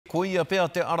koia pea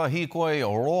te ara hīkoi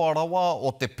o roa rawa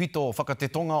o te pito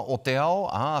whakatetonga o te ao,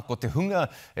 ko te hunga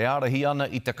e arahi ana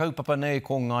i te kaupapa nei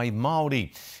ko ngai Māori.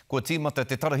 Kua tīmata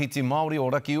te tarahiti Māori o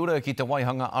Rakiura ki te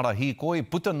waihanga ara hīkoi,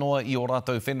 puta noa i o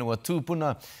rātou whenua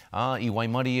tūpuna i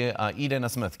Waimarie Irena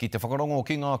Smith. Ki te whakarongo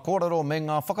ki ngā kōrero me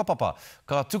ngā whakapapa,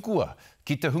 ka tukua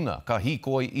ki te hunga ka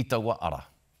hīkoi i taua ara.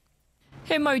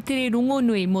 He mautere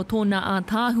rongonui mo tōna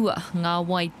ātāhua, ngā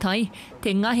waitai,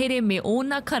 te ngahere me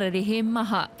ōna Karere he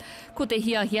maha. Ko te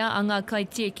hiahia a ngā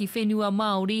kaitia ki whenua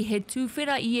Māori he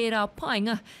tūwhera i e rā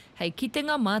painga, hei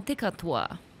kitenga mā te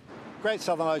katoa. Great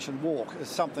Southern Ocean Walk is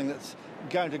something that's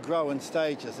going to grow in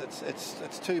stages.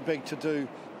 It's too big to do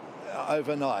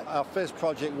overnight. Our first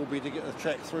project will be to get the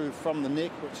track through from the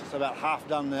neck, which is about half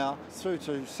done now, through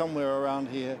to somewhere around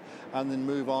here, and then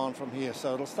move on from here.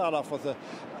 So it'll start off with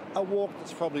a walk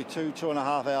that's probably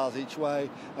 2.5 hours each way,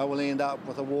 and we'll end up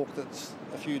with a walk that's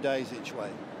a few days each way.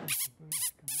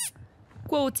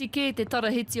 Kua otike te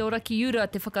tarahiti o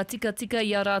Rakiura te whakatika-tika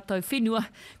i a rātou whenua,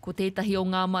 ko tētahi o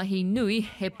ngā mahi nui,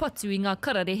 he patu i ngā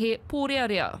kararehe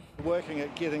pōrearea. Working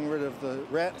at getting rid of the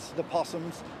rats, the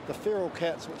possums, the feral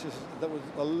cats, there was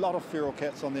a lot of feral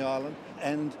cats on the island,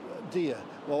 and deer.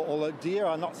 Well, although deer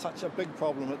are not such a big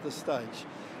problem at this stage.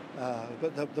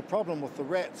 But the problem with the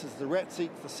rats is the rats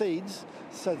eat the seeds,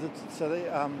 so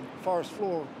the forest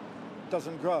floor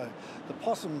doesn't grow. The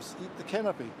possums eat the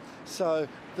canopy, so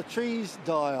the trees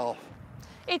die off.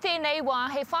 I tēnei wā,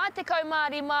 he whātekau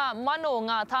mārima mano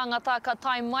ngā tāngata ka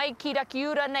tai mai ki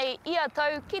Rakiura nei ia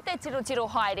tau ki te tirotiro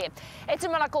haere. E te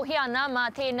marako hiana mā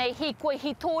tēnei hīkoi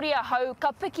hitoria hau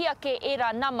ka piki ake e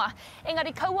rā nama.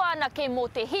 Engari kaua anake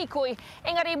mō te hīkoi,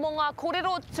 engari mō ngā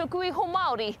kōrero tuku iho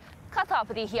Māori, ka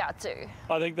tāpiri hi atu.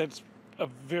 I think that's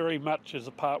very much is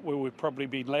a part where we've probably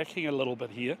been lacking a little bit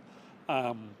here.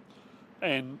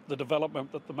 And the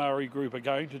development that the Māori group are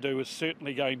going to do is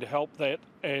certainly going to help that,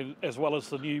 and as well as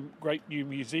the great new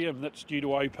museum that's due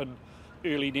to open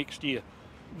early next year.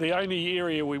 The only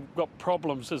area we've got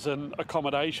problems is in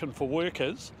accommodation for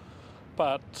workers,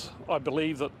 but I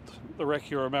believe that the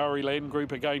Rakiura Māori Land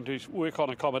Group are going to work on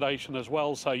accommodation as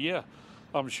well, so yeah,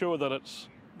 I'm sure that it's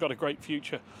got a great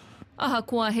future. Aha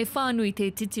kua he whānui te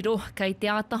titiro, kei te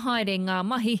ātahaere ngā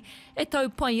mahi, e tau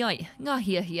pai ai ngā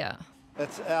hiahia.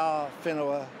 It's our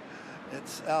whenua,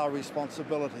 it's our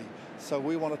responsibility. So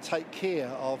we want to take care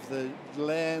of the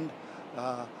land,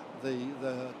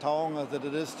 the taonga that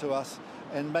it is to us,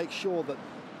 and make sure that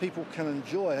people can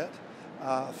enjoy it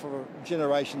for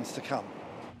generations to come.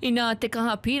 Ina te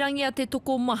kaha pirangi a te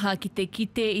toko maha ki te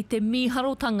kite i te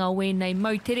miharotanga wēnei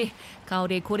mautere.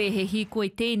 Kaore kore he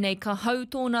hīkoi tēnei ka hau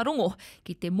tōna rongo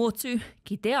ki te motu,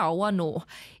 ki te ao anō.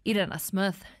 Irena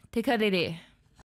Smith, te Karere.